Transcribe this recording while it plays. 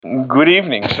Good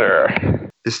evening, sir.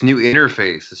 This new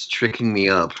interface is tricking me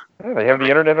up. Yeah, they have the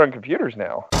internet on computers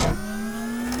now.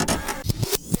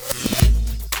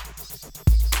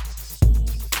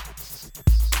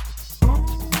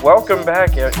 Welcome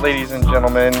back, ladies and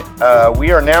gentlemen.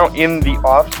 We are now in the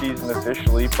off-season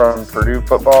officially from Purdue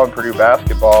football and Purdue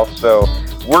basketball, so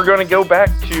we're going to go back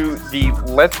to the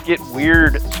Let's Get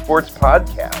Weird Sports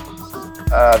podcast.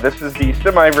 This is the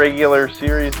semi-regular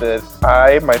series that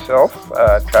I, myself,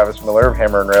 Travis Miller of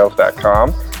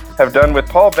HammerandRails.com, have done with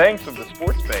Paul Banks of the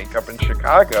Sports Bank up in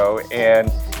Chicago,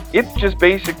 and it's just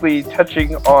basically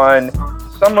touching on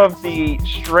some of the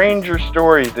stranger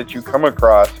stories that you come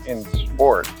across in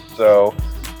sports. So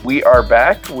we are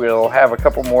back. We'll have a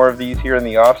couple more of these here in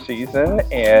the off season,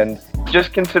 and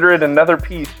just consider it another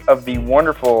piece of the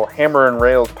wonderful Hammer and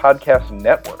Rails podcast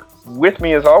network. With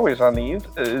me, as always, on these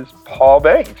is Paul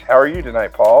Banks. How are you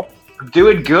tonight, Paul?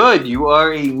 Doing good. You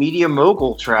are a media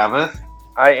mogul, Travis.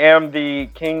 I am the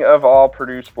king of all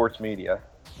Purdue sports media.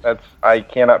 I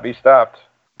cannot be stopped.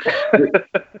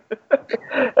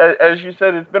 As you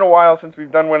said, it's been a while since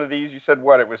we've done one of these. You said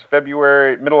what? It was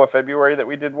middle of February that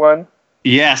we did one?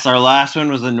 Yes, our last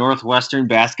one was the Northwestern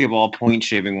basketball point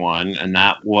shaving one, and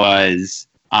that was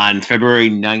on February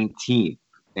 19th.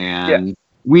 And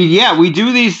we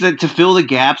do these to fill the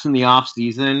gaps in the off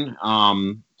season.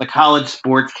 The college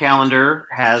sports calendar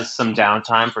has some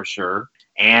downtime for sure.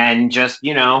 And just,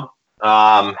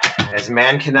 as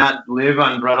man cannot live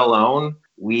on bread alone,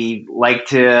 we like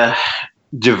to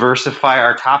diversify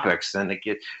our topics, and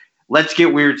Let's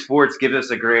Get Weird Sports gives us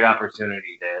a great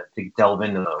opportunity to delve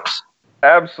into those.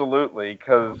 Absolutely,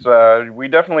 because we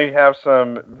definitely have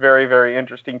some very, very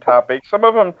interesting topics. Some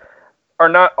of them are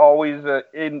not always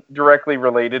directly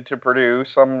related to Purdue.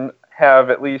 Some have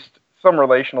at least some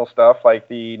relational stuff, like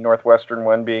the Northwestern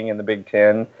one being in the Big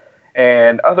Ten,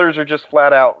 and others are just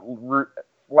flat out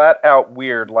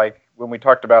weird, like when we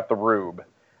talked about the Rube.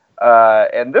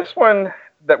 And this one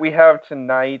that we have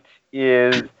tonight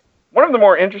is one of the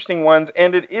more interesting ones,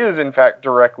 and it is, in fact,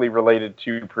 directly related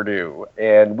to Purdue.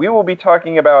 And we will be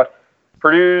talking about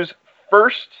Purdue's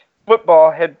first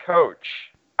football head coach,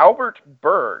 Albert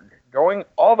Berg, going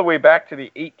all the way back to the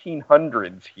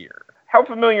 1800s here. How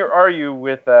familiar are you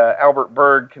with Albert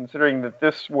Berg, considering that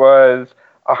this was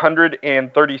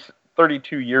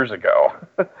 132 years ago?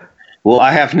 Well,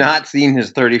 I have not seen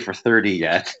his 30 for 30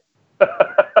 yet.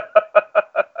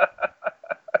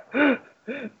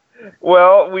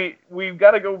 Well, we've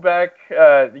got to go back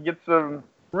to get some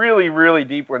really, really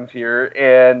deep ones here.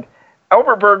 And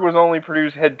Albert Berg was only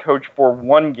Purdue's head coach for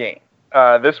one game.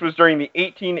 This was during the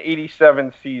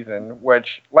 1887 season,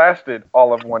 which lasted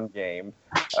all of one game.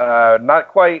 Not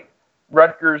quite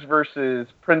Rutgers versus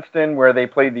Princeton, where they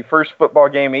played the first football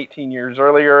game 18 years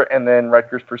earlier, and then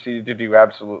Rutgers proceeded to do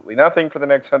absolutely nothing for the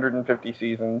next 150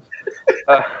 seasons.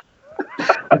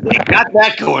 They got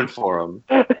that going for them.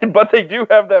 But they do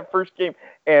have that first game.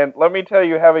 And let me tell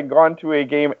you, having gone to a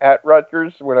game at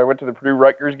Rutgers, when I went to the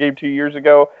Purdue-Rutgers game 2 years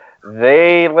ago,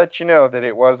 they let you know that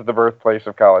it was the birthplace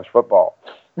of college football.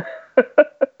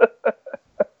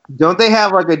 Don't they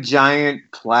have like a giant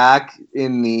plaque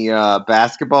in the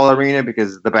basketball arena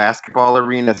because the basketball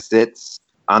arena sits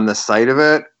on the site of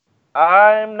it?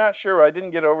 I'm not sure. I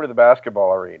didn't get over to the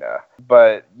basketball arena.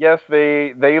 But yes,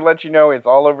 they let you know it's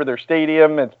all over their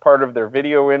stadium. It's part of their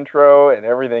video intro and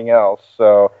everything else.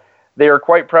 So they are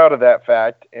quite proud of that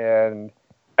fact. And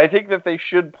I think that they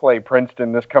should play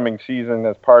Princeton this coming season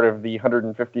as part of the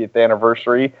 150th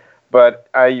anniversary. But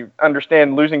I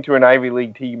understand losing to an Ivy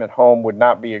League team at home would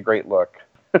not be a great look.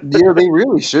 Yeah, they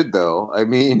really should, though. I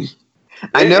mean,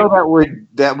 I know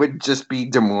that would just be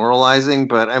demoralizing,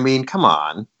 but I mean, come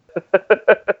on.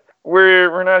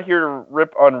 We're not here to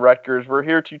rip on Rutgers. We're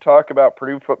here to talk about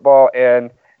Purdue football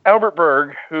and Albert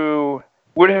Berg, who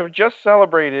would have just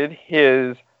celebrated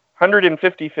his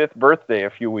 155th birthday a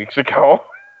few weeks ago.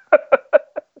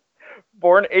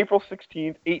 Born April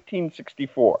 16th,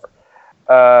 1864.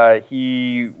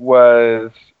 He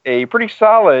was a pretty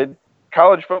solid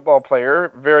college football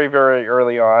player very, very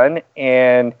early on,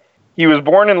 and he was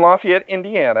born in Lafayette,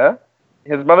 Indiana.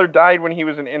 His mother died when he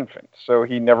was an infant, so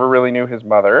he never really knew his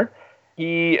mother.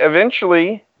 He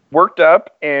eventually worked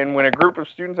up, and when a group of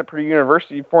students at Purdue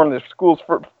University formed the school's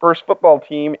first football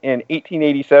team in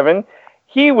 1887,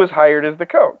 he was hired as the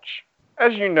coach.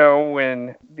 As you know,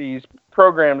 when these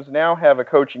programs now have a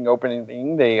coaching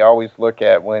opening, they always look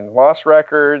at win-loss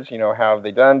records, how have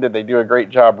they done? Did they do a great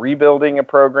job rebuilding a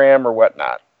program or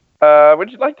whatnot?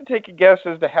 Would you like to take a guess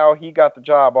as to how he got the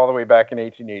job all the way back in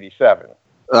 1887?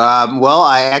 Well,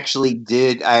 I actually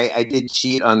did. I did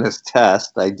cheat on this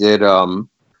test. I did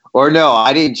Or no,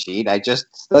 I didn't cheat. I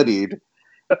just studied.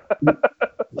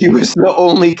 He was the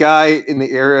only guy in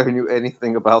the area who knew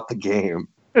anything about the game.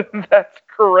 That's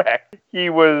correct. He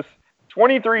was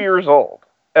 23 years old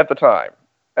at the time.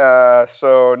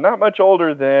 So not much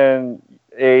older than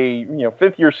a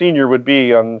fifth-year senior would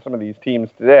be on some of these teams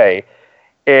today.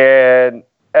 And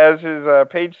as his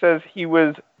page says, he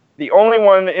was the only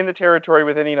one in the territory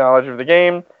with any knowledge of the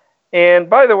game. And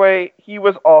by the way, he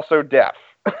was also deaf.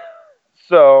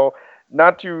 So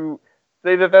not to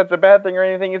say that that's a bad thing or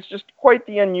anything, it's just quite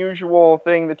the unusual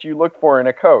thing that you look for in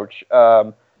a coach.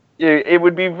 It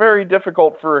would be very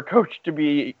difficult for a coach to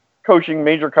be coaching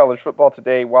major college football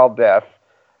today while deaf.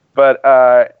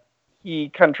 But he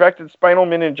contracted spinal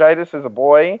meningitis as a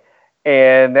boy,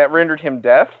 and that rendered him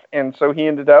deaf. And so he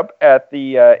ended up at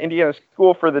the Indiana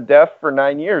School for the Deaf for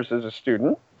 9 years as a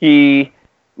student. He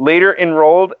later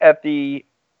enrolled at the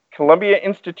Columbia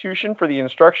Institution for the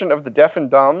Instruction of the Deaf and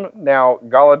Dumb, now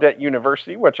Gallaudet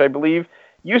University, which I believe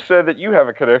you said that you have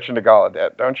a connection to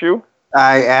Gallaudet, don't you?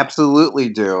 I absolutely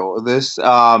do. This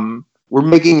we're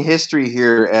making history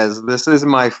here, as this is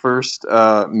my first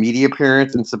media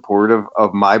appearance in support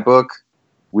of my book,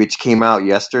 which came out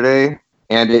yesterday.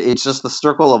 And it's just the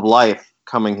circle of life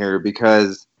coming here,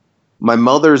 because my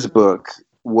mother's book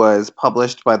was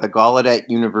published by the Gallaudet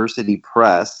University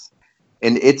Press,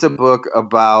 and it's a book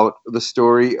about the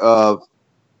story of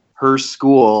her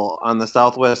school on the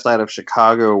southwest side of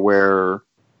Chicago, where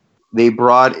they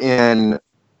brought in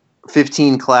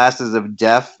 15 classes of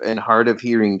deaf and hard of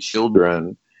hearing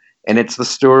children. And it's the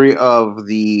story of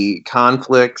the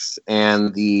conflicts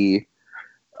and the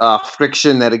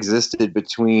friction that existed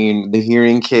between the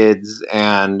hearing kids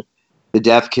and the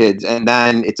deaf kids. And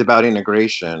then it's about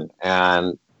integration.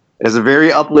 And it has a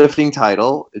very uplifting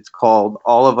title. It's called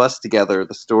All of Us Together,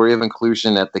 The Story of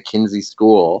Inclusion at the Kinsey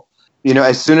School.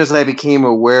 As soon as I became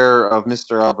aware of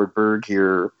Mr. Albert Berg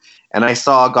here, and I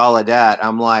saw Gallaudet,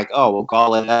 I'm like, oh, well,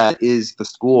 Gallaudet is the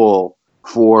school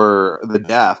for the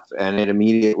deaf. And it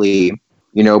immediately,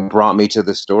 brought me to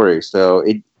the story. So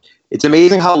it's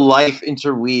amazing how life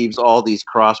interweaves all these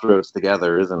crossroads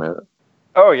together, isn't it?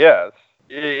 Oh, yes.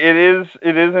 It is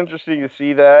interesting to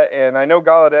see that. And I know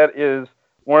Gallaudet is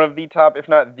one of the top, if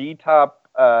not the top,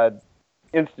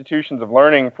 institutions of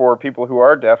learning for people who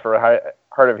are deaf or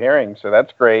hard of hearing. So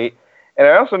that's great. And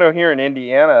I also know here in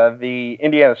Indiana, the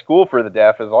Indiana School for the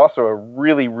Deaf is also a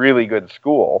really, really good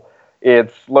school.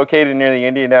 It's located near the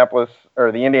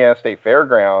Indiana State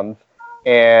Fairgrounds,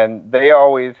 and they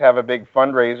always have a big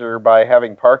fundraiser by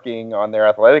having parking on their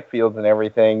athletic fields and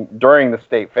everything during the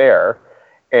state fair.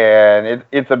 And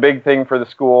it's a big thing for the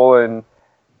school, and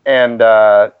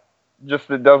just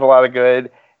it does a lot of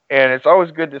good. And it's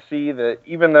always good to see that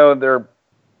even though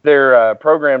their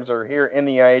programs are here in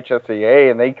the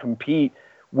IHSAA and they compete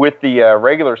with the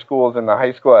regular schools in the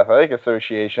High School Athletic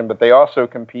Association, but they also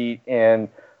compete in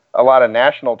a lot of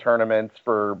national tournaments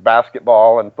for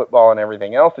basketball and football and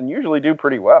everything else, and usually do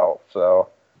pretty well. So,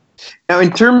 now,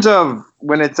 in terms of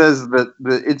when it says that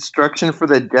the instruction for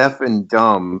the deaf and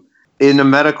dumb, in a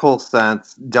medical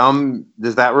sense, dumb,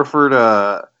 does that refer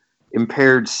to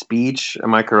impaired speech?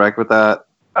 Am I correct with that?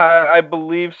 I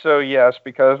believe so, yes,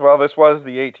 because, well, this was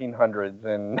the 1800s,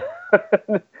 and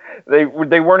they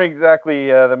weren't exactly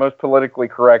the most politically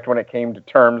correct when it came to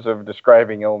terms of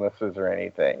describing illnesses or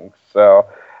anything. So,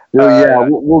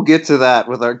 we'll get to that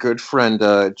with our good friend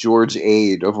George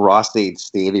Ade of Ross-Ade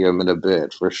Stadium in a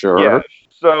bit, for sure. Yeah.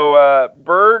 So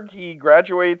Berg, he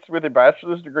graduates with a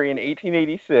bachelor's degree in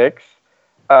 1886.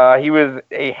 He was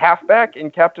a halfback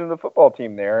and captain of the football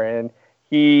team there, and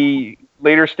he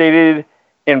later stated,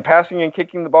 in passing and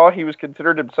kicking the ball, he was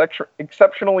considered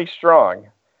exceptionally strong.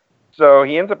 So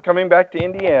he ends up coming back to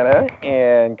Indiana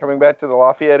and coming back to the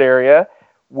Lafayette area,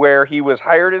 where he was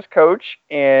hired as coach,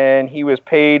 and he was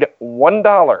paid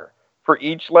 $1 for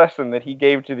each lesson that he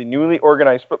gave to the newly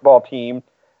organized football team.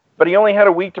 But he only had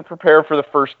a week to prepare for the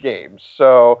first game.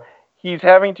 So he's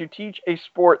having to teach a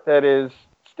sport that is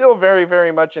still very,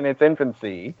 very much in its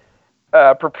infancy,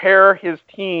 prepare his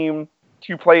team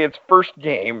to play its first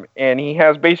game, and he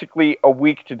has basically a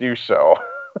week to do so.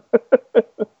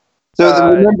 So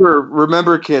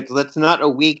remember, kids, that's not a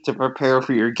week to prepare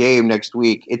for your game next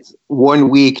week. It's 1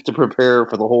 week to prepare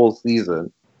for the whole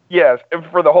season. Yes,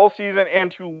 for the whole season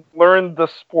and to learn the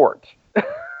sport.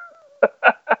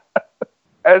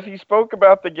 As he spoke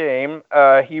about the game,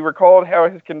 he recalled how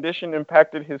his condition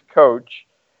impacted his coach.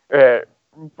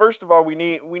 First of all, we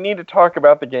need to talk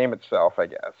about the game itself, I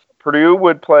guess. Purdue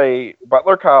would play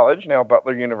Butler College, now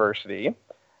Butler University,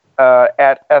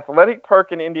 at Athletic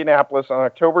Park in Indianapolis on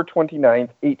October 29th,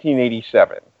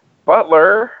 1887.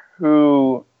 Butler,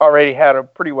 who already had a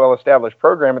pretty well-established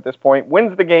program at this point,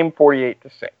 wins the game 48-6.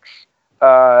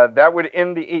 That would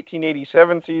end the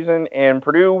 1887 season, and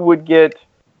Purdue would get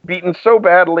beaten so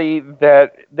badly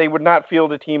that they would not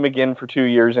field a team again for 2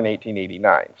 years in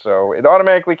 1889. So it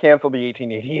automatically canceled the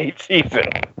 1888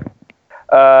 season.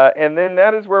 And then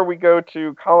that is where we go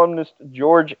to columnist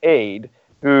George Ade,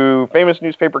 who, famous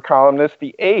newspaper columnist,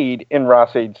 the Ade in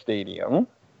Ross-Ade Stadium.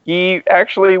 He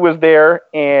actually was there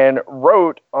and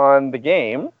wrote on the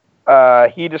game.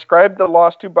 He described the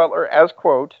loss to Butler as,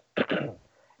 quote,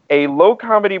 a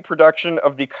low-comedy production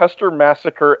of the Custer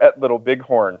Massacre at Little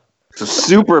Bighorn. So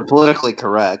super politically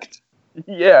correct.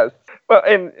 Yes. Well,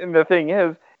 and the thing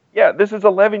is, yeah, this is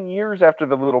 11 years after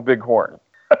the Little Bighorn.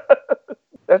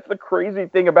 That's the crazy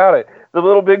thing about it. The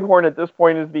Little Bighorn at this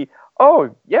point is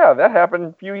oh, yeah, that happened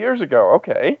a few years ago.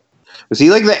 Okay. Was he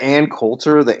like the Ann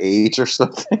Coulter of the age or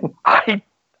something?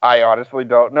 I honestly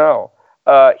don't know.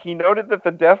 He noted that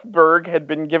the deaf Berg had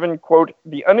been given, quote,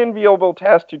 the unenviable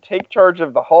task to take charge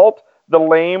of the halt, the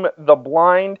lame, the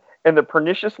blind, and the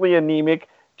perniciously anemic,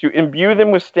 to imbue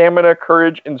them with stamina,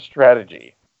 courage, and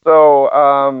strategy. So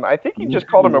I think he just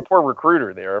called him a poor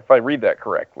recruiter there, if I read that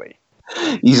correctly.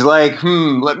 He's like,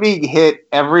 let me hit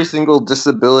every single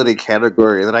disability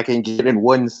category that I can get in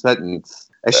one sentence.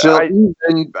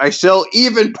 I shall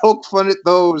even poke fun at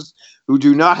those who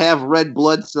do not have red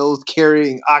blood cells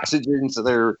carrying oxygen to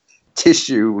their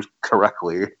tissue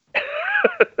correctly.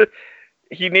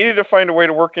 He needed to find a way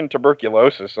to work in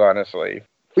tuberculosis, honestly.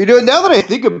 You know, now that I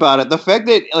think about it, the fact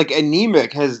that like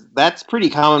anemic that's pretty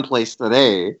commonplace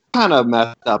today, kind of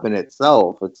messed up in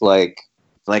itself. It's like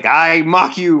I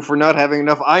mock you for not having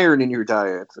enough iron in your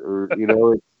diet, or you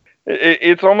know.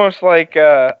 It's almost like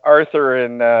Arthur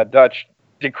and Dutch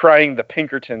decrying the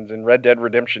Pinkertons in Red Dead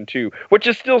Redemption 2, which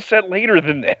is still set later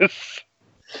than this.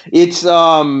 It's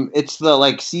the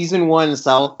like season 1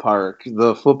 South Park,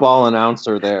 the football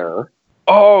announcer there.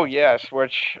 Oh yes,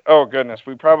 oh goodness,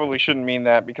 we probably shouldn't mean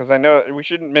that because we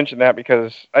shouldn't mention that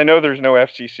because I know there's no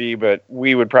FCC, but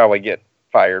we would probably get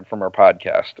fired from our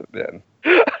podcast then.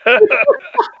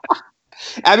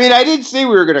 I mean, I didn't say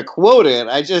we were going to quote it.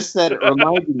 I just said it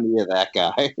reminded me of that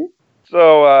guy.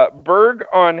 So Berg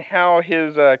on how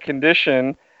his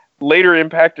condition later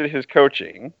impacted his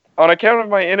coaching. On account of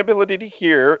my inability to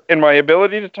hear and my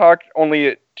ability to talk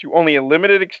only a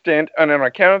limited extent, and on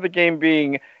account of the game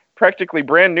being practically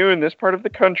brand new in this part of the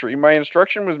country, my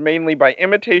instruction was mainly by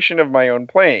imitation of my own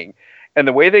playing, and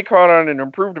the way they caught on and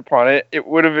improved upon it, it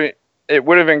would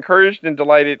have encouraged and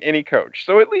delighted any coach.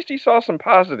 So at least he saw some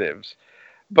positives.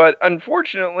 But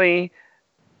unfortunately,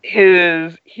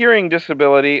 his hearing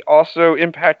disability also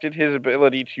impacted his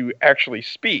ability to actually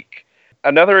speak.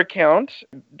 Another account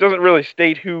doesn't really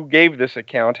state who gave this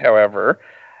account, however.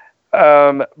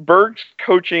 Berg's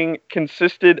coaching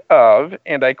consisted of,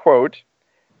 and I quote,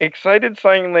 excited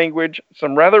sign language,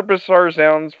 some rather bizarre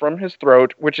sounds from his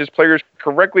throat, which his players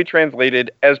correctly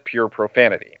translated as pure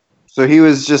profanity. So he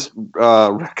was just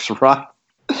Rex Ryan.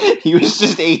 He was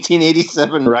just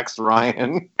 1887 Rex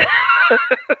Ryan.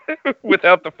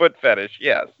 Without the foot fetish,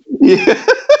 yes. Yeah.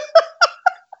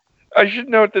 I should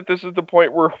note that this is the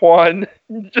point where Juan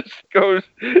just goes, ...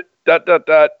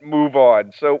 move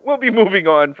on. So we'll be moving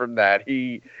on from that.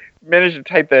 He managed to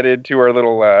type that into our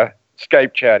little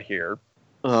Skype chat here.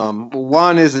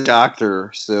 Juan is a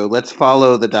doctor, so let's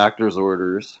follow the doctor's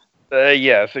orders.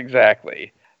 Yes,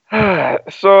 exactly.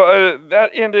 So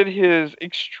that ended his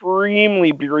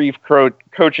extremely brief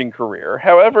coaching career.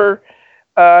 However,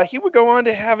 he would go on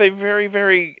to have a very,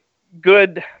 very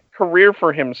good career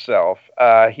for himself.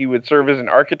 He would serve as an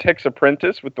architect's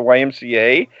apprentice with the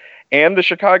YMCA and the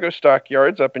Chicago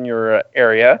Stockyards up in your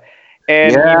area.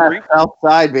 And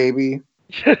outside, baby.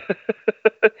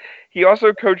 He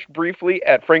also coached briefly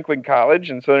at Franklin College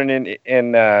in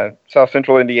South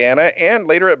Central Indiana, and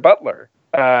later at Butler.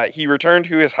 He returned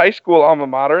to his high school alma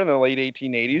mater in the late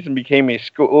 1880s and became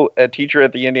a teacher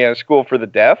at the Indiana School for the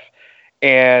Deaf,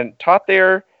 and taught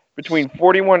there between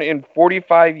 41 and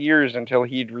 45 years until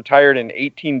he retired in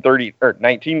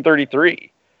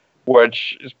 1933,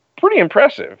 which is pretty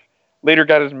impressive. Later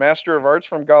got his Master of Arts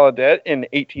from Gallaudet in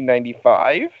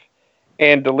 1895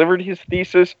 and delivered his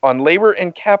thesis on labor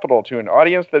and capital to an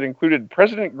audience that included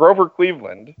President Grover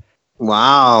Cleveland.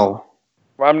 Wow.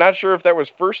 I'm not sure if that was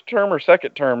first term or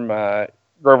second term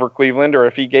Grover Cleveland, or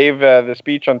if he gave the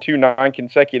speech on 2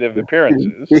 non-consecutive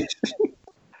appearances.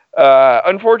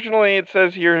 Unfortunately, it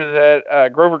says here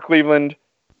that Grover Cleveland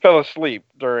fell asleep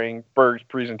during Berg's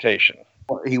presentation.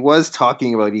 He was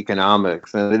talking about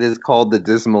economics, and it is called the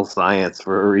dismal science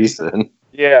for a reason.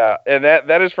 Yeah, and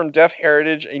that is from Deaf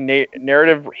Heritage, a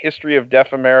narrative history of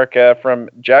deaf America from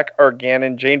Jack R.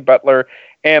 Gannon, Jane Butler,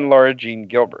 and Laura Jean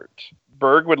Gilbert.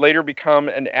 Berg would later become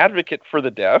an advocate for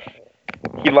the deaf.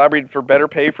 He lobbied for better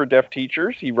pay for deaf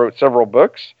teachers. He wrote several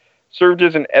books, served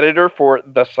as an editor for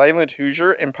The Silent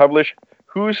Hoosier, and published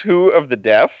Who's Who of the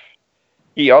Deaf.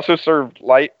 He also sold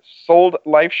life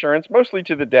insurance mostly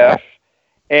to the deaf,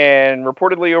 and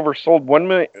reportedly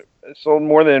sold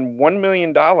more than $1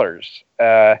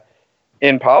 million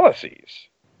in policies.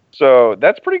 So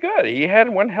that's pretty good. He had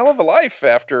one hell of a life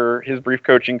after his brief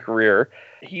coaching career.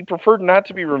 He preferred not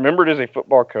to be remembered as a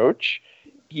football coach.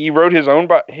 He wrote his own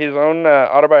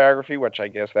autobiography, which I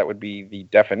guess that would be the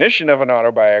definition of an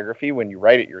autobiography when you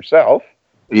write it yourself.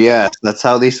 Yes, that's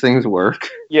how these things work.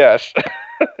 Yes.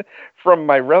 From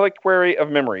My Reliquary of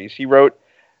Memories, he wrote,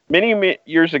 many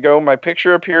years ago, my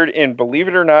picture appeared in Believe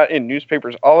It or Not in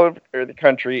newspapers all over the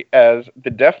country as the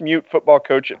deaf-mute football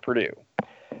coach at Purdue.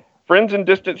 Friends in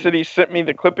distant cities sent me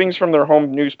the clippings from their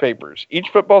home newspapers. Each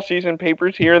football season,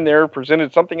 papers here and there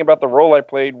presented something about the role I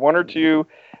played, one or two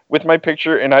with my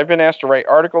picture, and I've been asked to write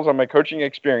articles on my coaching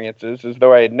experiences as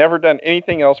though I had never done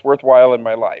anything else worthwhile in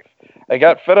my life. I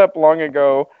got fed up long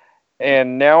ago,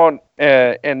 and now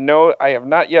no, I have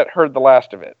not yet heard the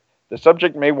last of it. The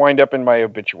subject may wind up in my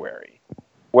obituary,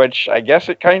 which I guess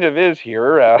it kind of is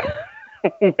here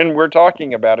when we're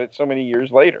talking about it so many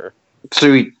years later.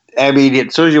 So,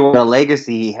 it shows you what a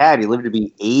legacy he had. He lived to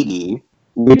be 80,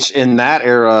 which in that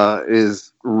era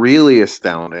is really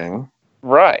astounding.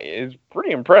 Right. It's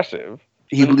pretty impressive.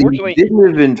 He did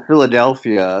live in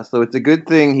Philadelphia, so it's a good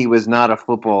thing he was not a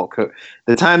football coach.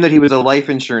 The time that he was a life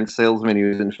insurance salesman, he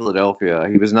was in Philadelphia.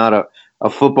 He was not a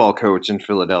football coach in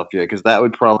Philadelphia, because that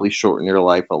would probably shorten your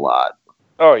life a lot.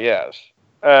 Oh, yes.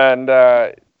 And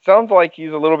sounds like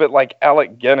he's a little bit like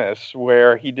Alec Guinness,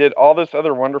 where he did all this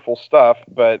other wonderful stuff,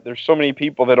 but there's so many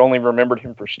people that only remembered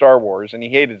him for Star Wars, and he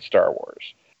hated Star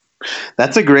Wars.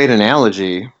 That's a great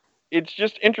analogy. It's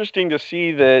just interesting to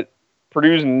see that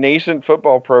Purdue's nascent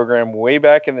football program way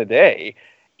back in the day,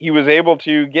 he was able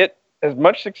to get as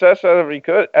much success as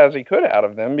he could out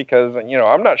of them, because,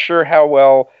 I'm not sure how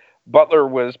well Butler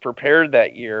was prepared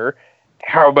that year,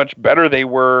 how much better they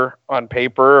were on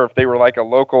paper, or if they were like a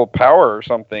local power or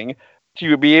something,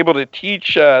 to be able to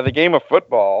teach the game of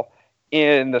football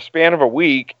in the span of a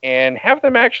week and have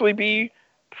them actually be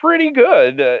pretty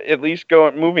good, at least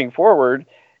moving forward,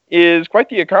 is quite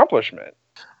the accomplishment.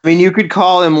 I mean, you could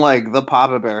call him like the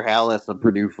Papa Bear Hallis of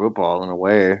Purdue football in a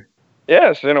way.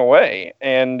 Yes, in a way.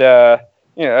 And,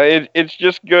 it's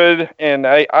just good. And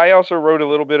I also wrote a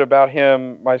little bit about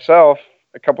him myself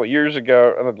a couple of years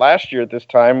ago, last year at this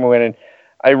time, when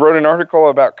I wrote an article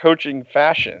about coaching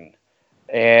fashion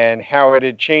and how it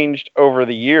had changed over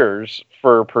the years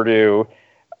for Purdue.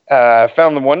 I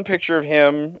found the one picture of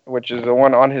him, which is the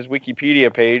one on his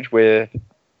Wikipedia page, with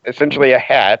essentially a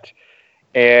hat.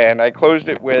 And I closed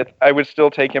it with, I would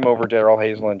still take him over Darrell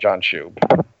Hazell and John Shoup.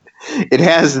 It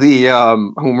has the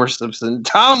Homer Simpson,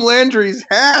 Tom Landry's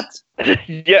hat.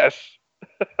 Yes.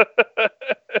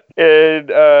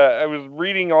 And I was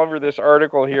reading over this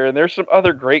article here, and there's some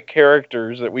other great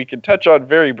characters that we can touch on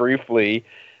very briefly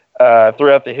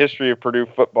throughout the history of Purdue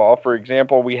football. For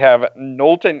example, we have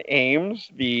Knowlton Ames,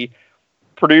 the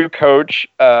Purdue coach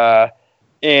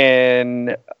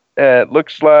in,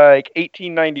 looks like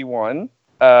 1891.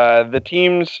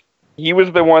 He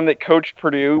was the one that coached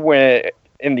Purdue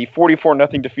in the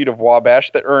 44-0 defeat of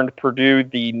Wabash that earned Purdue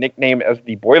the nickname as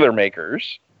the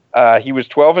Boilermakers. He was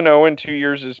 12-0 in 2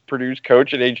 years as Purdue's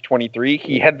coach at age 23.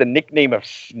 He had the nickname of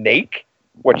Snake,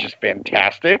 which is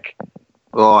fantastic.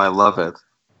 Oh, I love it.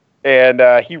 And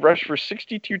he rushed for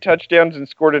 62 touchdowns and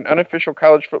scored an unofficial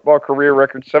college football career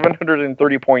record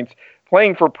 730 points,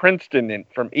 playing for Princeton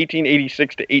from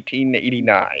 1886 to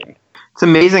 1889. It's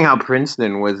amazing how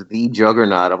Princeton was the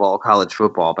juggernaut of all college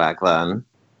football back then.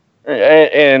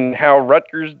 And how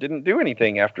Rutgers didn't do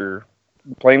anything after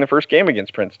playing the first game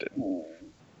against Princeton.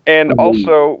 And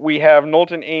also, we have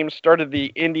Knowlton Ames started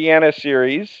the Indiana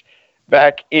series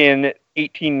back in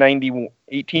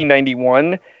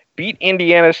 1891, beat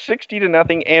Indiana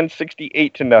 60-0 and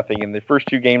 68-0 in the first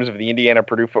two games of the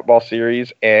Indiana-Purdue football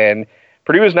series, and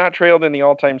Purdue has not trailed in the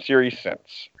all-time series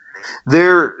since.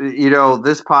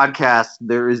 This podcast,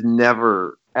 there is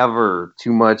never, ever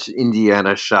too much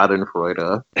Indiana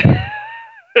schadenfreude.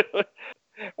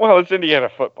 Well, it's Indiana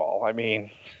football. I mean...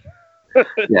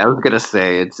 Yeah, I was going to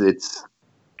say, it's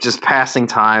just passing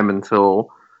time until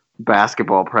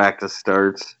basketball practice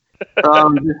starts.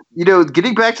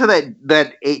 Getting back to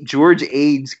that George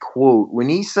Aids quote, when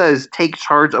he says, take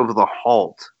charge of the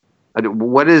halt,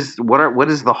 What is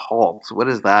the halt? What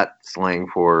is that slang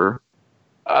for?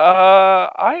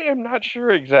 I am not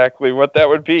sure exactly what that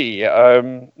would be.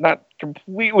 I'm not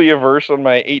completely averse on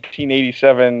my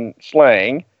 1887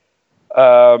 slang.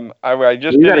 I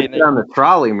just You did gotta it. get on the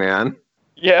trolley, man.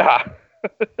 Yeah.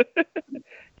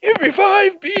 Give me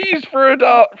 5 B's for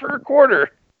a quarter.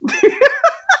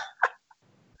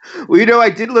 Well, I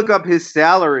did look up his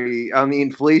salary on the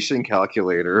inflation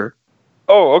calculator.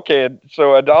 Oh, okay.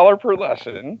 So $1 per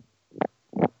lesson.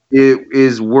 It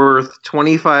is worth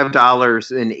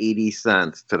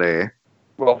 $25.80 today.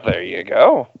 Well, there you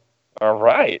go. All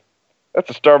right. That's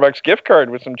a Starbucks gift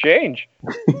card with some change.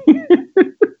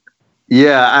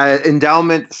 Yeah,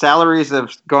 endowment salaries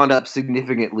have gone up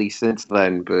significantly since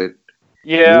then, but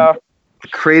Yeah. the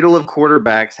cradle of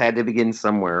quarterbacks had to begin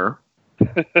somewhere.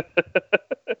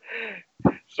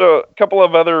 So, a couple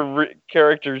of other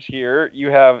characters here.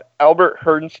 You have Albert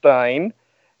Herrnstein,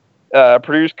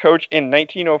 Purdue's coach in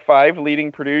 1905,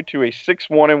 leading Purdue to a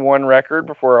 6-1-1 record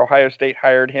before Ohio State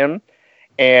hired him.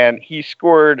 And he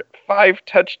scored 5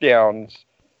 touchdowns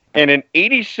in an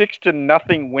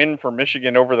 86-0 win for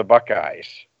Michigan over the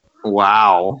Buckeyes.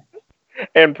 Wow.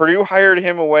 And Purdue hired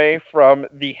him away from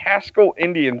the Haskell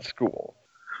Indian School.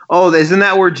 Oh, isn't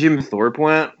that where Jim Thorpe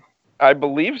went? I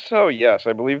believe so, yes.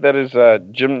 I believe that is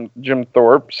Jim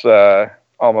Thorpe's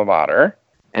alma mater.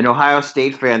 And Ohio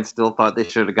State fans still thought they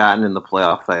should have gotten in the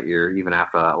playoff that year, even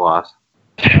after that loss.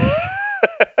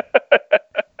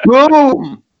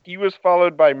 Boom! He was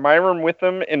followed by Myron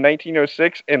Witham in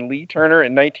 1906 and Lee Turner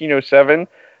in 1907,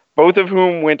 both of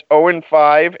whom went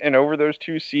 0-5, and over those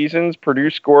 2 seasons,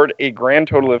 Purdue scored a grand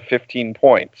total of 15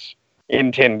 points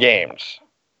in 10 games,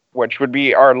 which would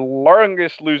be our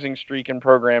longest losing streak in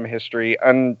program history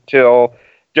until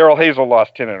Darrell Hazell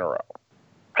lost 10 in a row.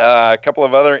 A couple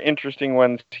of other interesting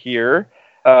ones here.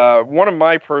 One of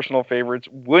my personal favorites,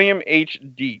 William H.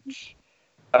 Dietz.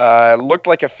 Looked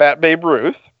like a fat Babe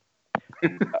Ruth.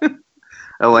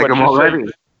 I like him already.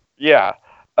 Yeah.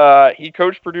 He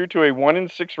coached Purdue to a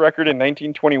 1-6 record in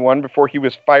 1921 before he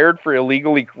was fired for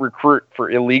illegal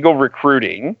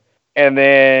recruiting. And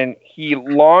then he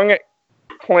long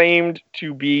claimed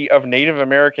to be of Native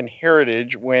American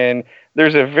heritage when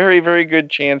there's a very, very good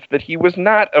chance that he was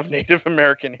not of Native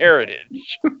American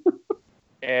heritage.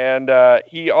 And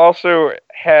he also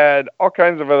had all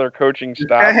kinds of other coaching stuff. This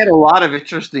guy had a lot of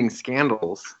interesting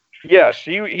scandals. Yes,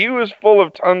 he was full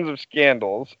of tons of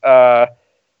scandals.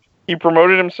 He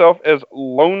promoted himself as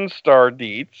Lone Star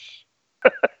Dietz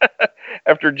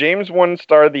after James One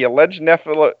Star, the alleged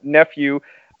nephew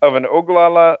of an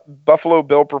Oglala Buffalo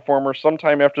Bill performer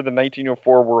sometime after the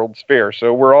 1904 World's Fair.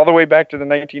 So we're all the way back to the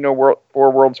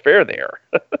 1904 World's Fair there.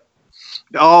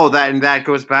 That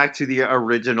goes back to the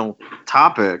original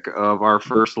topic of our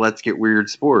first Let's Get Weird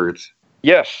Sports.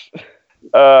 Yes.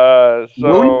 Lone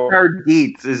Star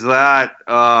Dietz, is that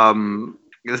a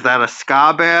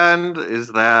ska band? Is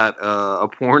that a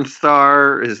porn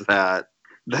star?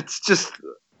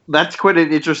 That's quite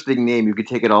an interesting name. You could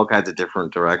take it all kinds of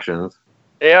different directions.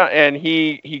 Yeah, and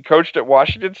he coached at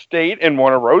Washington State and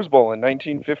won a Rose Bowl in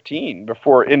 1915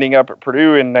 before ending up at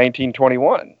Purdue in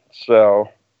 1921. So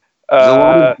there's a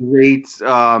lot of great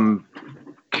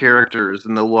characters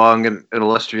in the long and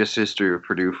illustrious history of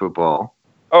Purdue football.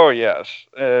 Oh yes,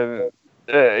 that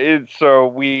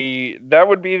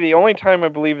would be the only time I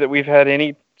believe that we've had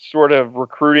any sort of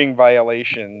recruiting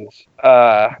violations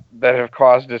that have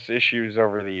caused us issues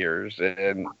over the years.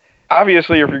 And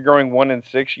obviously, if you're going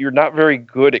 1-6, you're not very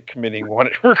good at committing one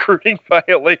recruiting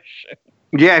violation.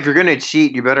 Yeah, if you're going to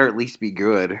cheat, you better at least be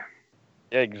good.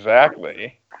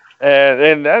 Exactly.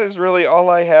 And that is really all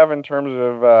I have in terms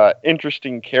of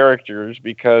interesting characters,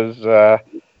 because then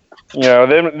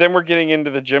we're getting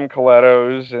into the Jim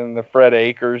Colettos and the Fred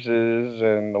Akerses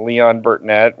and the Leon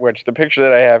Burtnett, which the picture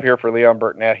that I have here for Leon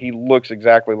Burtnett, he looks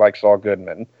exactly like Saul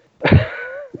Goodman.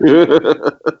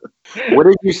 What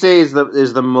did you say is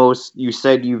the most? You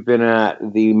said you've been at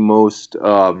the most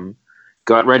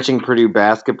gut-wrenching Purdue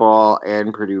basketball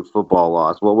and Purdue football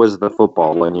loss. What was the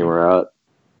football when you were at?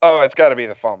 Oh, it's got to be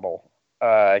the fumble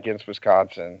against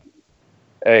Wisconsin.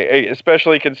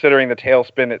 Especially considering the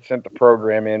tailspin it sent the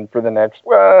program in for the next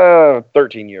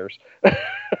 13 years.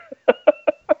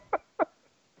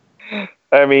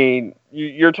 I mean,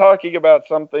 you're talking about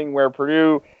something where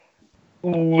Purdue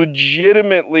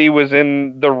legitimately was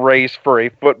in the race for a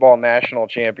football national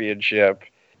championship.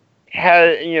 Had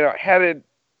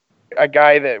a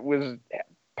guy that was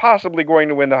possibly going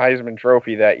to win the Heisman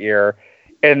Trophy that year,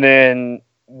 and then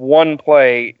one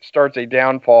play starts a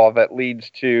downfall that leads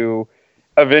to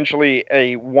eventually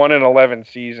a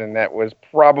 1-11 season that was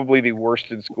probably the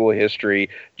worst in school history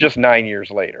just 9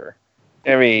 years later.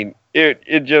 I mean,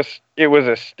 it was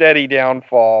a steady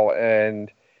downfall, and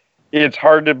it's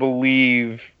hard to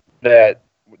believe that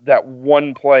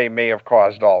one play may have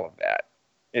caused all of that.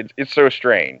 It's so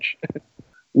strange.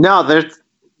 No, there's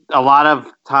a lot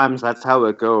of times that's how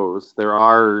it goes.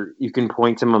 You can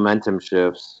point to momentum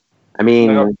shifts. I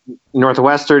mean,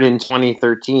 Northwestern in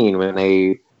 2013,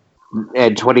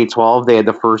 in 2012, they had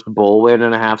the first bowl win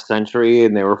in a half century,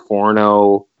 and they were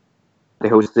 4-0. They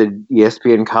hosted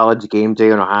ESPN College Game Day,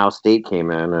 and Ohio State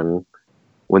came in, and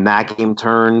when that game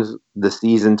turned, the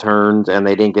season turned, and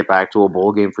they didn't get back to a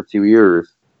bowl game for 2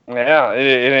 years. Yeah,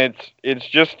 and it's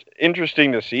just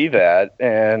interesting to see that,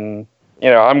 and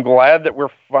I'm glad that we're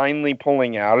finally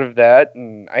pulling out of that,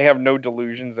 and I have no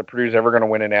delusions that Purdue's ever going to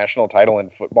win a national title in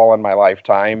football in my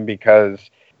lifetime, because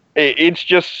it's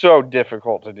just so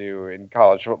difficult to do in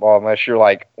college football unless you're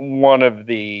like one of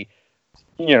the,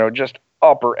 just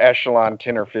upper echelon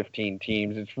 10 or 15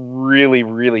 teams. It's really,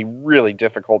 really, really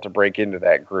difficult to break into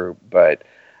that group, but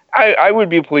I would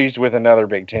be pleased with another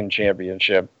Big Ten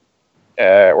championship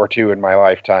or two in my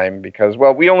lifetime because,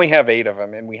 well, we only have 8 of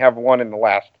them, and we have one in the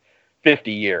last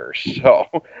 50 years, so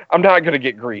I'm not going to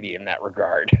get greedy in that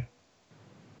regard.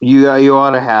 You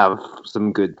ought to have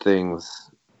some good things.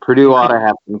 Purdue ought to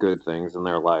have some good things in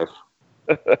their life.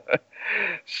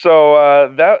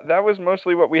 So that was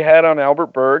mostly what we had on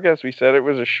Albert Berg. As we said, it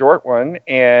was a short one,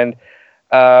 and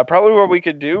probably what we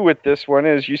could do with this one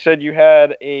is you said you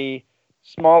had a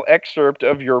small excerpt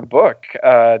of your book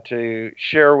to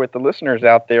share with the listeners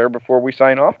out there before we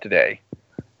sign off today.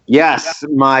 Yes,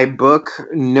 my book,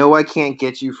 No, I Can't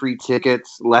Get You Free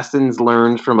Tickets, Lessons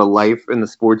Learned from a Life in the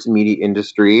Sports Media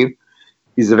Industry,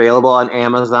 is available on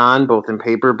Amazon, both in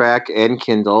paperback and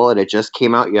Kindle, and it just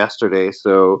came out yesterday,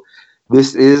 so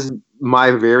this is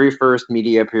my very first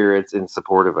media appearance in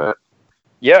support of it.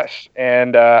 Yes,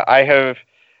 and I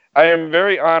am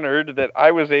very honored that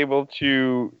I was able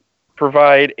to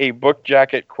provide a book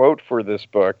jacket quote for this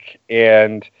book,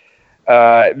 and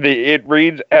it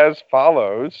reads as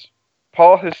follows.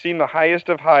 Paul has seen the highest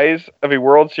of highs of a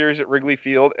World Series at Wrigley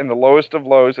Field and the lowest of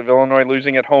lows of Illinois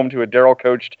losing at home to a Darrell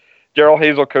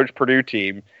Hazel coached Purdue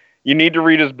team. You need to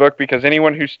read his book because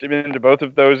anyone who's been to both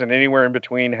of those and anywhere in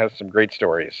between has some great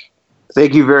stories.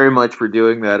 Thank you very much for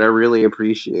doing that. I really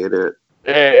appreciate it.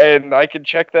 And I can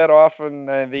check that off on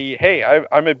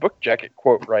I'm a book jacket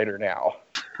quote writer now.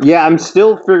 Yeah, I'm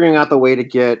still figuring out the way to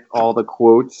get all the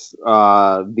quotes,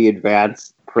 the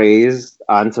advanced praise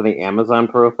onto the Amazon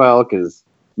profile, because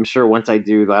I'm sure once I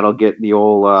do, that'll get the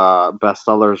old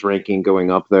bestsellers ranking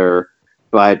going up there.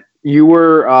 But you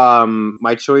were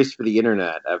my choice for the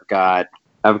internet. I've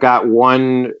got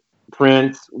one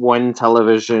print, one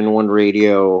television, one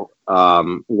radio,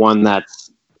 one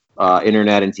that's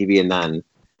internet and TV, and then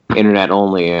internet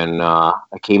only. And I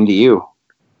came to you.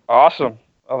 Awesome.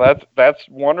 Well, that's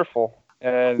wonderful.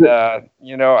 And I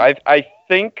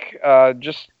think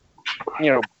just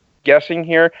guessing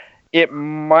here, it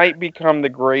might become the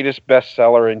greatest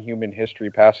bestseller in human history,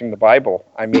 passing the Bible.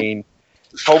 I mean,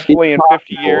 hopefully in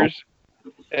 50 years,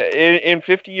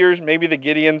 maybe the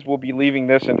Gideons will be leaving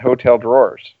this in hotel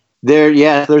drawers.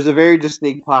 There's a very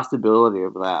distinct possibility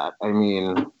of that. I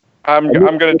mean, I'm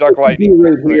going to duck lightning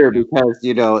right here because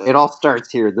it all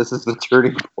starts here. This is the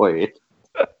turning point.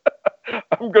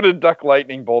 I'm going to duck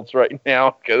lightning bolts right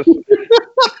now because.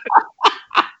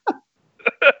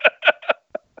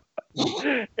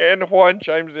 And Juan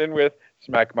chimes in with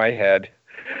 "smack my head."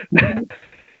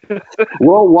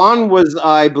 Well, Juan was,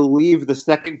 I believe, the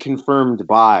second confirmed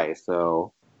buy.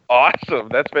 So awesome!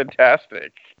 That's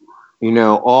fantastic.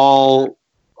 All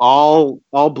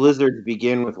blizzards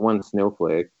begin with one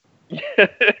snowflake.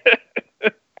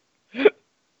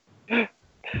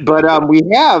 But we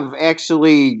have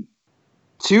actually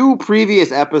 2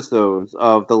 previous episodes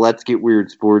of the Let's Get Weird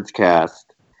Sportscast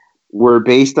were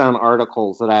based on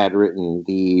articles that I had written.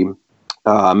 The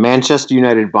Manchester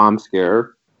United bomb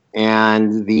scare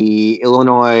and the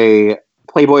Illinois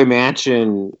Playboy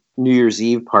Mansion New Year's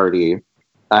Eve party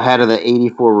ahead of the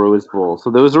 '84 Rose Bowl.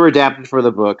 So those were adapted for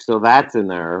the book, so that's in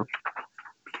there.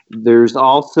 There's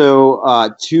also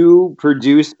 2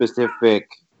 Purdue-specific,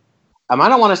 I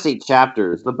don't want to say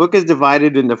chapters. The book is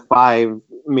divided into 5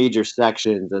 major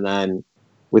sections, and then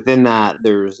within that,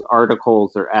 there's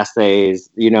articles or essays,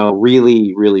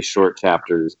 really, really short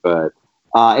chapters. But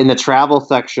in the travel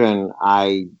section,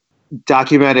 I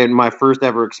documented my first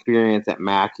ever experience at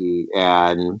Mackey,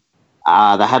 and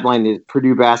the headline is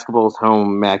Purdue Basketball's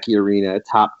Home, Mackey Arena,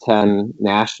 Top 10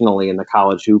 Nationally in the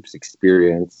College Hoops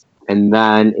Experience. And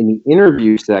then in the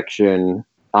interview section,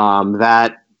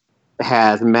 that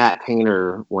has Matt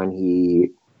Painter when he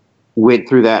went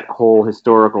through that whole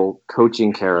historical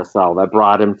coaching carousel that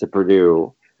brought him to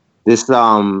Purdue. This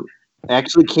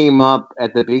actually came up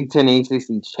at the Big Ten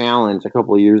ACC Challenge a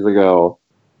couple of years ago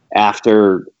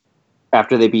after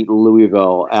they beat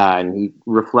Louisville, and he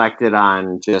reflected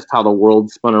on just how the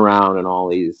world spun around and all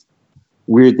these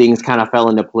weird things kind of fell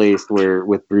into place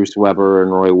with Bruce Weber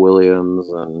and Roy Williams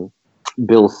and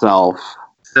Bill Self.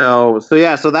 So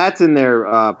that's in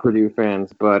there, Purdue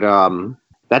fans. But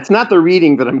that's not the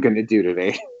reading that I'm going to do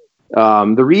today.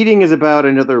 The reading is about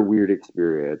another weird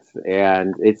experience,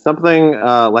 and it's something,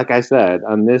 like I said,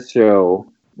 on this show,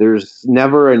 there's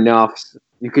never enough.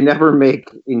 You can never make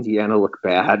Indiana look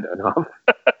bad enough.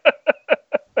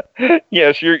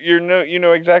 Yes, you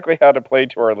know exactly how to play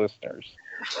to our listeners.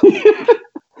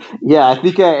 Yeah, I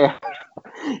think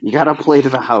you got to play to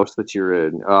the house that you're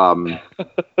in.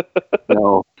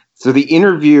 So the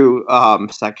interview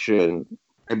section,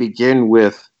 I begin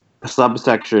with a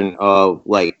subsection of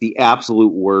like the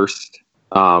absolute worst,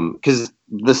 because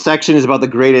the section is about the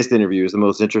greatest interviews, the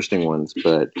most interesting ones.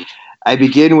 But I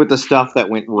begin with the stuff that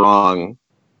went wrong,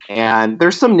 and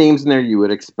there's some names in there you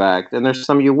would expect, and there's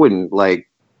some you wouldn't. Like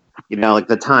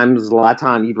the times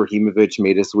Zlatan Ibrahimovic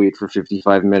made us wait for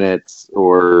 55 minutes,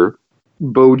 or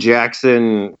Bo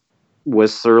Jackson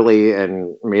was surly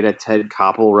and made a Ted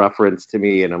Koppel reference to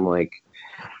me, and I'm like,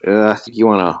 I think you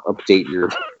want to update your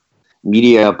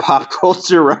media pop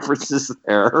culture references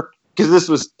there, because this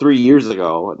was 3 years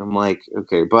ago, and I'm like,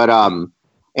 okay. But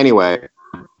anyway,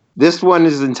 this one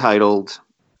is entitled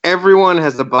 "Everyone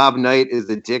Has a Bob Knight is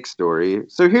a Dick Story."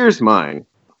 So here's mine.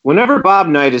 Whenever Bob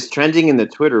Knight is trending in the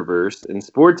Twitterverse and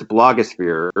sports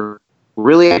blogosphere,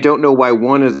 really I don't know why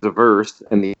one is a verse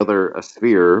and the other a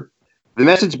sphere, the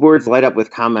message boards light up with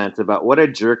comments about what a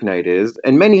jerk Knight is,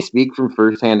 and many speak from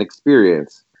firsthand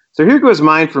experience. So here goes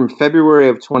mine from February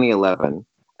of 2011.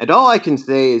 And all I can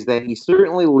say is that he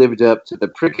certainly lived up to the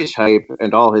prickish hype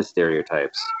and all his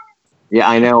stereotypes. Yeah,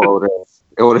 I know, Otis.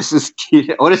 Otis is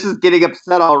getting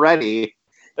upset already.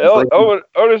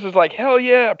 Otis is like, hell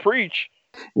yeah, preach.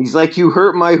 He's like, you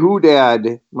hurt my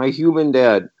dad, my human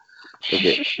dad.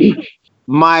 Okay.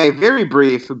 My very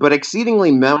brief but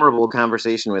exceedingly memorable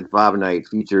conversation with Bob Knight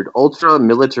featured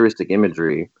ultra-militaristic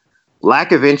imagery,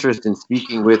 lack of interest in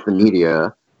speaking with the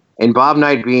media, and Bob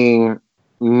Knight being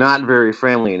not very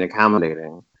friendly and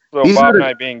accommodating. So Bob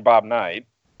Knight being Bob Knight.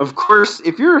 Of course,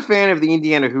 if you're a fan of the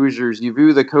Indiana Hoosiers, you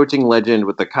view the coaching legend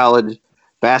with the college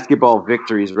basketball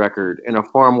victories record in a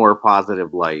far more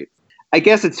positive light. I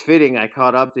guess it's fitting I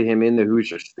caught up to him in the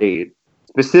Hoosier State,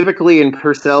 specifically in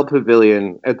Purcell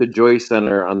Pavilion at the Joyce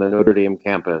Center on the Notre Dame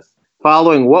campus,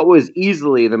 following what was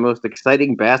easily the most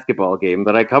exciting basketball game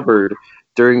that I covered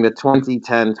during the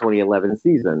 2010-2011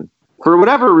 season. For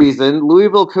whatever reason,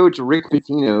 Louisville coach Rick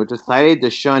Pitino decided to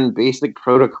shun basic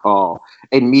protocol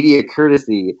and media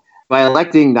courtesy by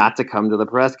electing not to come to the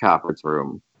press conference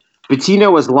room.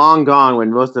 Pitino was long gone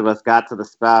when most of us got to the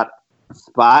spot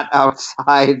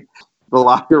outside the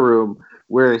locker room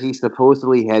where he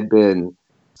supposedly had been.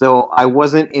 So I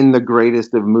wasn't in the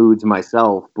greatest of moods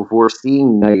myself before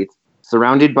seeing Knight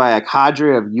surrounded by a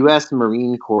cadre of U.S.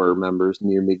 Marine Corps members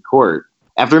near midcourt.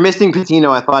 After missing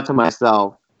Pitino, I thought to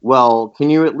myself, well,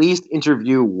 can you at least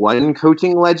interview one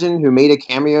coaching legend who made a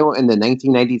cameo in the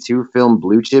 1992 film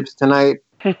Blue Chips tonight?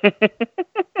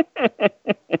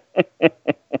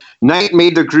 Knight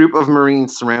made the group of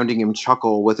Marines surrounding him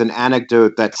chuckle with an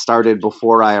anecdote that started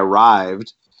before I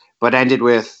arrived, but ended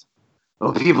with,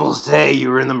 well, people say you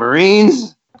were in the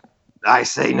Marines? I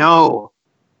say no.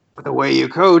 But the way you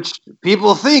coached,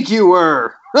 people think you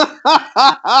were.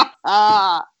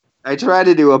 I tried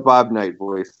to do a Bob Knight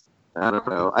voice. I don't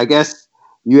know. I guess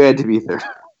you had to be there.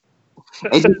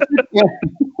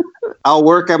 I'll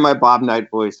work on my Bob Knight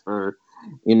voice for,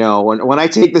 when I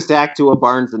take this act to a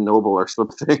Barnes & Noble or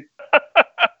something.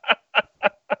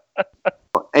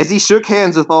 As he shook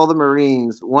hands with all the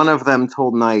Marines, one of them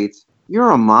told Knight,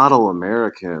 "You're a model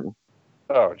American."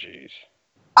 Oh, jeez.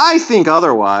 I think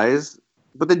otherwise,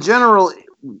 but the general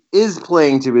is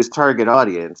playing to his target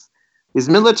audience. His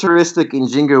militaristic and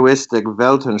jingoistic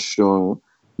Weltanschauung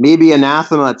may be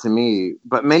anathema to me,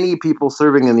 but many people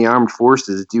serving in the armed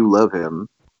forces do love him,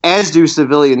 as do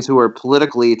civilians who are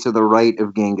politically to the right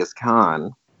of Genghis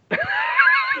Khan.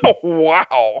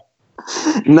 Wow.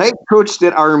 Knight coached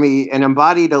at Army and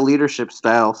embodied a leadership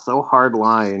style so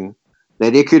hardline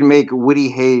that it could make Woody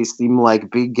Hayes seem like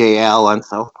Big Gay Al on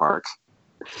South Park.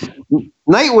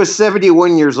 Knight was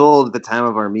 71 years old at the time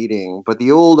of our meeting, but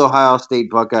the old Ohio State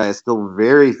Buckeye is still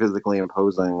very physically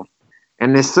imposing.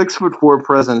 and his 6'4"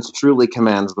 presence truly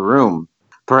commands the room.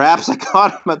 Perhaps I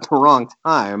caught him at the wrong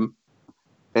time,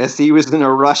 as he was in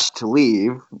a rush to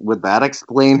leave. Would that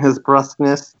explain his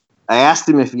brusqueness? I asked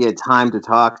him if he had time to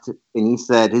talk, and he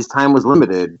said his time was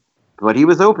limited, but he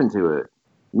was open to it.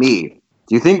 Me.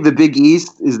 Do you think the Big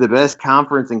East is the best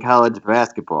conference in college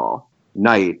basketball?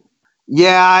 Knight.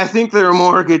 Yeah, I think there are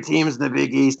more good teams in the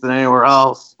Big East than anywhere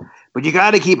else. But you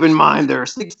got to keep in mind there are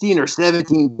 16 or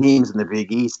 17 teams in the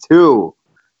Big East, too.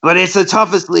 But it's the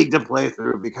toughest league to play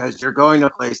through because you're going to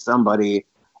play somebody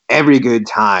every good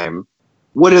time.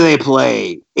 What do they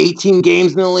play? 18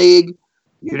 games in the league?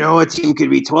 You know, a team could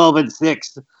be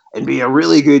 12-6 and be a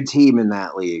really good team in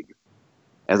that league.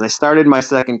 As I started my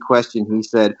second question, he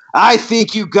said, I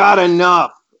think you got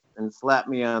enough, and slapped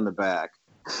me on the back.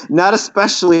 Not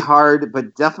especially hard,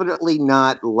 but definitely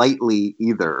not lightly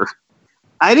either.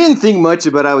 I didn't think much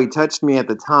about how he touched me at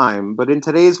the time, but in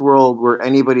today's world where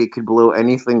anybody could blow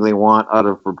anything they want out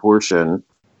of proportion,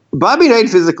 Bobby Knight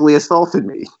physically assaulted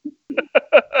me.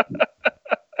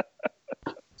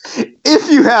 If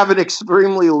you have an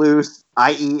extremely loose,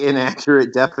 i.e.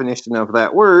 inaccurate definition of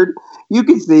that word, you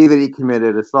can say that he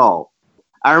committed assault.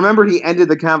 I remember he ended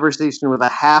the conversation with a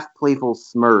half-playful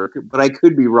smirk, but I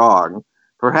could be wrong.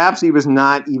 Perhaps he was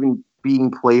not even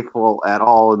being playful at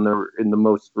all in the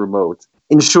most remote.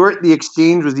 In short, the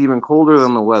exchange was even colder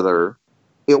than the weather.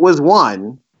 It was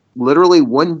literally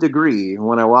 1 degree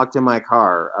when I walked in my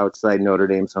car outside Notre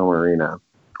Dame's home arena.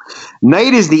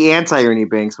 Knight is the anti-Ernie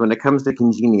Banks when it comes to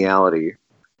congeniality.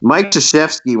 Mike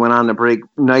Krzyzewski went on to break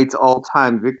Knight's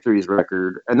all-time victories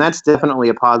record, and that's definitely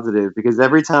a positive because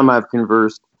every time I've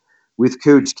conversed with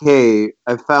Coach K,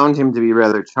 I've found him to be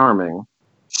rather charming.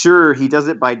 Sure, he does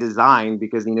it by design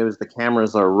because he knows the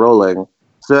cameras are rolling,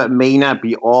 so it may not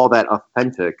be all that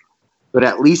authentic, but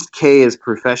at least K is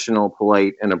professional,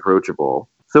 polite, and approachable.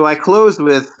 So I closed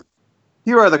with,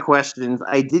 here are the questions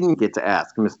I didn't get to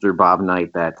ask Mr. Bob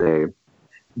Knight that day.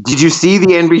 Did you see the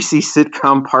NBC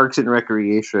sitcom Parks and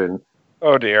Recreation?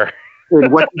 Oh, dear.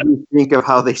 And what did you think of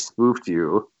how they spoofed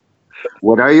you?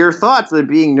 What are your thoughts on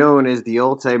being known as the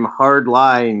all-time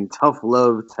hard-line, tough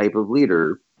love type of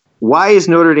leader? Why is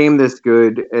Notre Dame this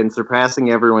good and surpassing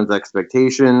everyone's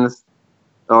expectations?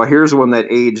 Oh, here's one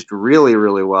that aged really,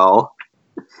 really well.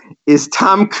 Is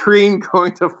Tom Crean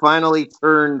going to finally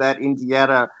turn that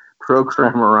Indiana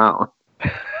program around?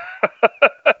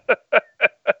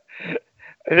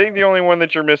 I think the only one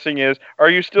that you're missing is, are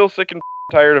you still sick and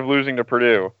tired of losing to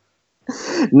Purdue?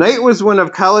 Knight was one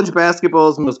of college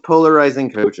basketball's most polarizing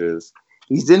coaches.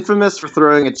 He's infamous for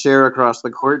throwing a chair across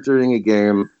the court during a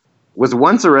game, was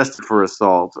once arrested for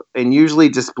assault, and usually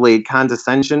displayed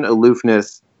condescension,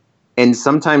 aloofness, and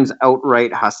sometimes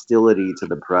outright hostility to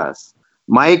the press.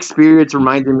 My experience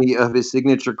reminded me of his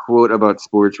signature quote about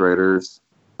sports writers.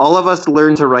 All of us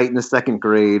learn to write in the second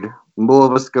grade. Most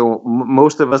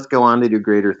of us go on to do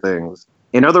greater things.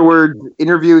 In other words,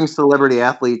 interviewing celebrity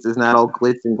athletes is not all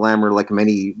glitz and glamour like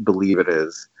many believe it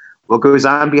is. What goes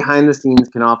on behind the scenes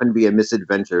can often be a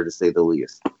misadventure, to say the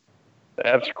least.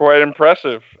 That's quite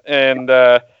impressive. And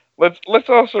let's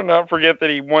also not forget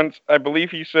that I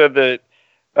believe he said that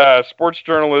sports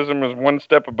journalism was one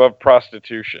step above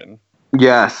prostitution.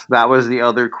 Yes, that was the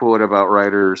other quote about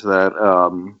writers that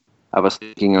I was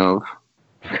thinking of.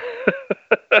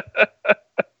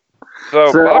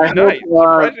 So Bobby Knight,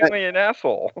 surprisingly an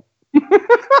asshole.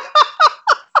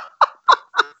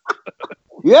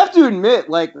 You have to admit,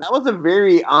 that was a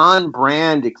very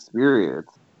on-brand experience.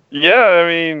 Yeah, I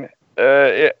mean,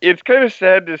 it's kind of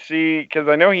sad to see, because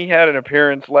I know he had an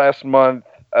appearance last month.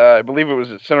 I believe it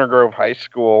was at Center Grove High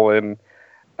School, and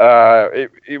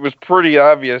it was pretty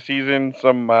obvious he's in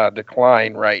some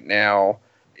decline right now.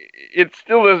 It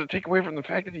still doesn't take away from the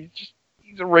fact that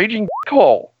he's a raging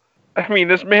hole. I mean,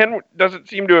 this man doesn't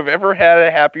seem to have ever had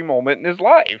a happy moment in his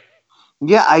life.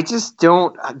 Yeah, I just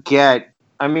don't get.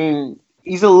 I mean,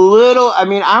 he's a little. I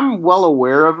mean, I'm well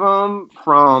aware of him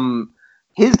from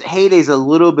his heydays a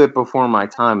little bit before my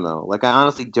time, though. I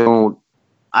honestly don't.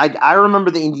 I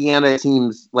remember the Indiana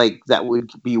teams that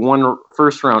would be one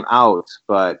first round out,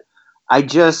 but I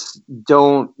just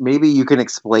don't. Maybe you can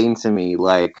explain to me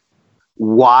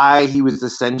why he was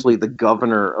essentially the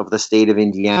governor of the state of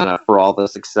Indiana for all the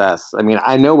success. I mean,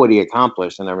 I know what he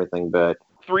accomplished and everything, but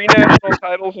 3 national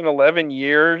titles in 11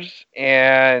 years,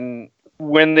 and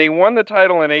when they won the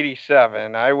title in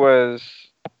 '87, I was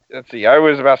about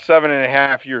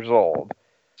 7.5 years old.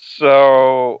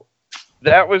 So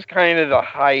that was kind of the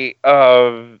height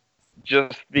of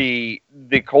just the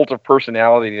cult of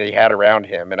personality they had around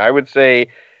him. And I would say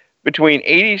between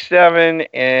 87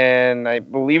 and I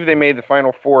believe they made the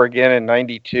Final Four again in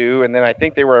 92, and then I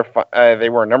think they were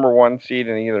a number 1 seed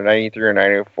in either 93 or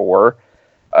 94.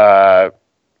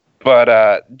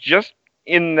 But just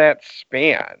in that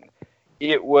span,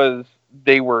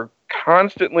 they were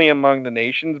constantly among the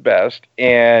nation's best,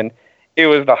 and it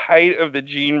was the height of the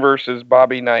Gene versus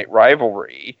Bobby Knight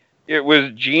rivalry.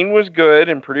 Gene was good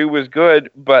and Purdue was good,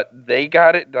 but they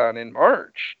got it done in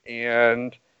March,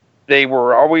 and they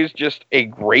were always just a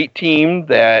great team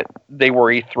that they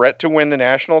were a threat to win the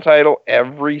national title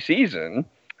every season.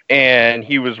 And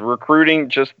he was recruiting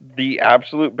just the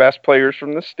absolute best players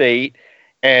from the state,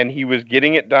 and he was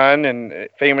getting it done and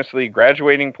famously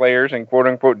graduating players and quote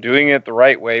unquote doing it the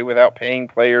right way without paying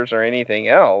players or anything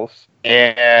else.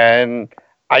 And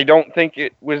I don't think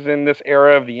it was in this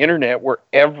era of the internet where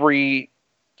every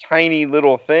tiny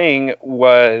little thing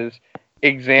was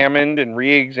examined and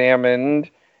re-examined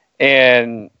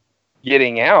and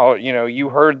getting out. You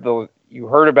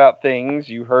heard about things.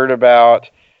 You heard about,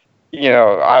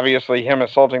 obviously him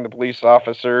assaulting the police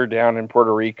officer down in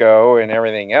Puerto Rico and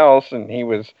everything else, and he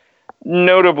was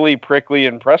notably prickly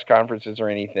in press conferences or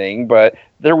anything, but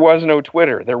there was no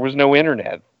Twitter. There was no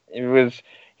internet.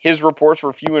 His reports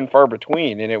were few and far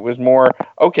between, and it was more,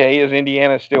 okay, is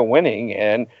Indiana still winning?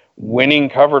 And winning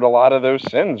covered a lot of those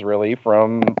sins, really,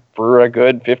 for a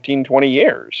good 15, 20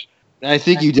 years. I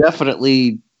think you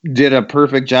definitely did a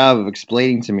perfect job of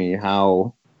explaining to me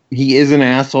how he is an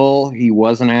asshole. He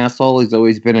was an asshole. He's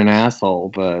always been an asshole,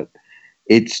 but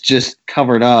it's just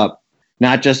covered up,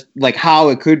 not just like how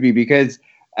it could be. Because,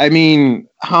 I mean,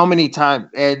 how many times,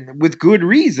 and with good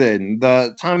reason,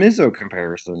 the Tom Izzo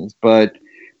comparisons, but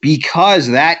because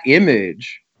that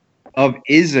image of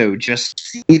Izzo just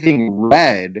seething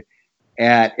red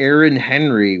at Aaron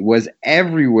Henry was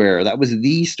everywhere. That was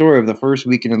the story of the first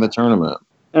weekend of the tournament.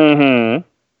 Mm-hmm.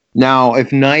 Now,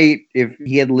 if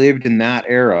he had lived in that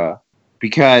era,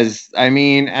 because, I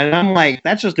mean, and I'm like,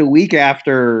 that's just a week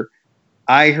after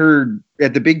I heard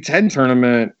at the Big Ten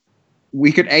tournament,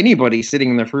 anybody sitting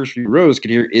in the first few rows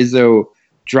could hear Izzo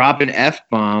drop an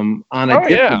F-bomb on a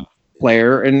different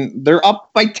player, and they're up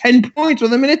by 10 points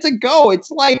with a minute to go. It's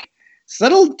like,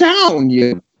 settle down,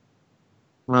 you.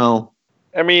 Well,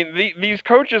 I mean, these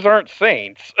coaches aren't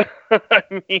saints. I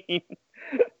mean,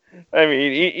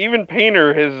 even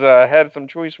Painter has had some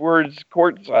choice words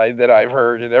courtside that I've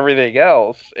heard and everything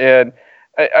else, and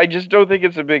I just don't think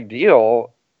it's a big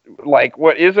deal. Like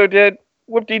what Izzo did,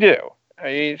 whoop-de-doo.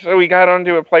 So he got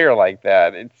onto a player like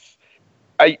that.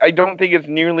 I don't think it's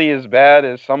nearly as bad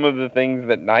as some of the things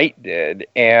that Knight did.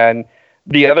 And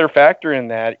the other factor in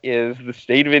that is the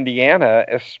state of Indiana,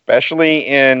 especially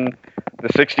in the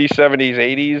 60s, 70s,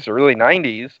 80s, early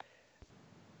 90s,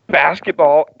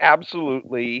 basketball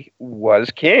absolutely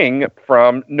was king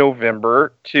from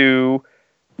November to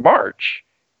March.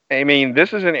 I mean,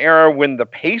 this is an era when the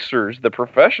Pacers, the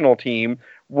professional team,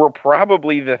 were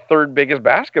probably the third biggest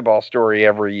basketball story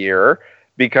every year,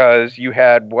 because you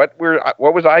had what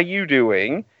was IU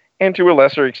doing, and to a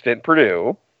lesser extent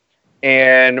Purdue,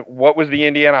 and what was the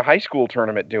Indiana high school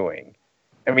tournament doing?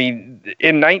 I mean,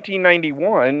 in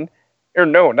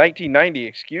 1990,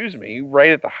 excuse me,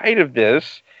 right at the height of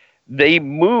this, they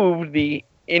moved the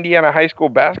Indiana high school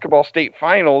basketball state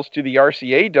finals to the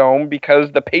RCA Dome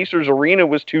because the Pacers arena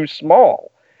was too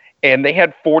small. And they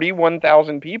had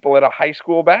 41,000 people at a high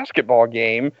school basketball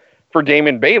game for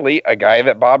Damon Bailey, a guy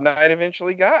that Bob Knight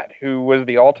eventually got, who was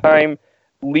the all-time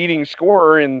leading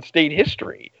scorer in state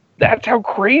history. That's how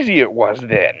crazy it was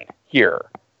then here.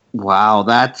 Wow,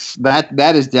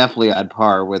 that is definitely on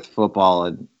par with football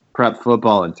and prep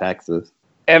football in Texas.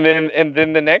 And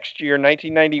then the next year,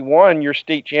 1991, your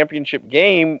state championship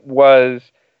game was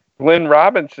Glenn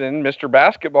Robinson, Mr.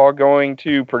 Basketball, going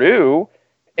to Purdue,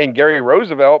 and Gary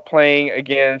Roosevelt playing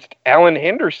against Alan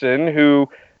Henderson, who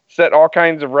set all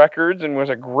kinds of records and was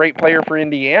a great player for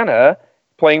Indiana,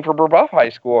 playing for Brebeuf High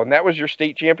School. And that was your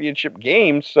state championship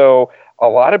game. So a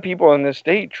lot of people in the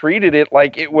state treated it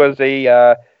like it was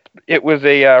a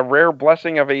rare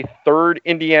blessing of a third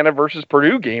Indiana versus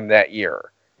Purdue game that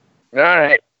year. All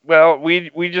right. Well,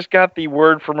 we just got the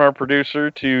word from our producer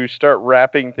to start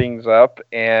wrapping things up,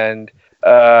 and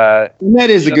that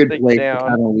is a good place to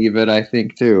kind of leave it, I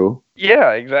think, too.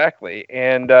 Yeah, exactly.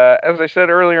 And as I said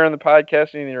earlier in the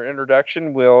podcast in your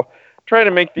introduction, we'll try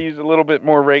to make these a little bit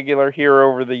more regular here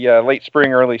over the late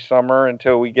spring, early summer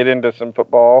until we get into some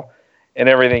football and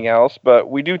everything else. But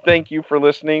we do thank you for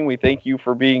listening. We thank you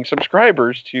for being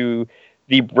subscribers to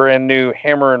the brand new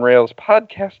Hammer and Rails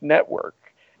podcast network,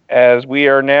 as we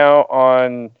are now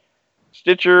on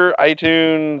Stitcher,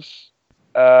 iTunes,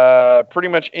 pretty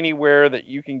much anywhere that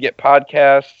you can get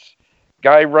podcasts.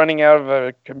 Guy running out of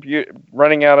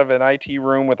an IT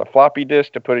room with a floppy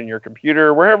disk to put in your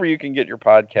computer. Wherever you can get your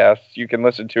podcasts, you can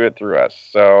listen to it through us.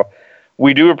 So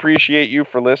we do appreciate you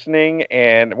for listening.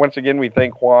 And once again, we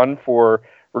thank Juan for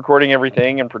recording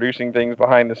everything and producing things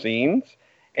behind the scenes.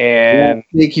 And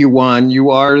thank you, Juan. You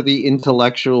are the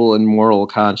intellectual and moral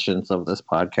conscience of this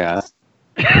podcast.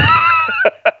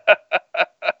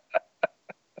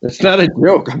 It's not a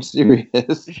joke. I'm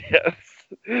serious. Yes.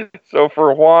 So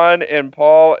for Juan and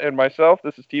Paul and myself,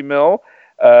 this is T Mill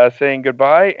saying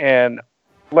goodbye, and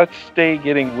let's stay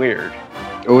getting weird.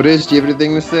 Otis, do you have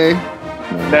anything to say?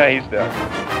 Nah, he's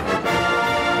done.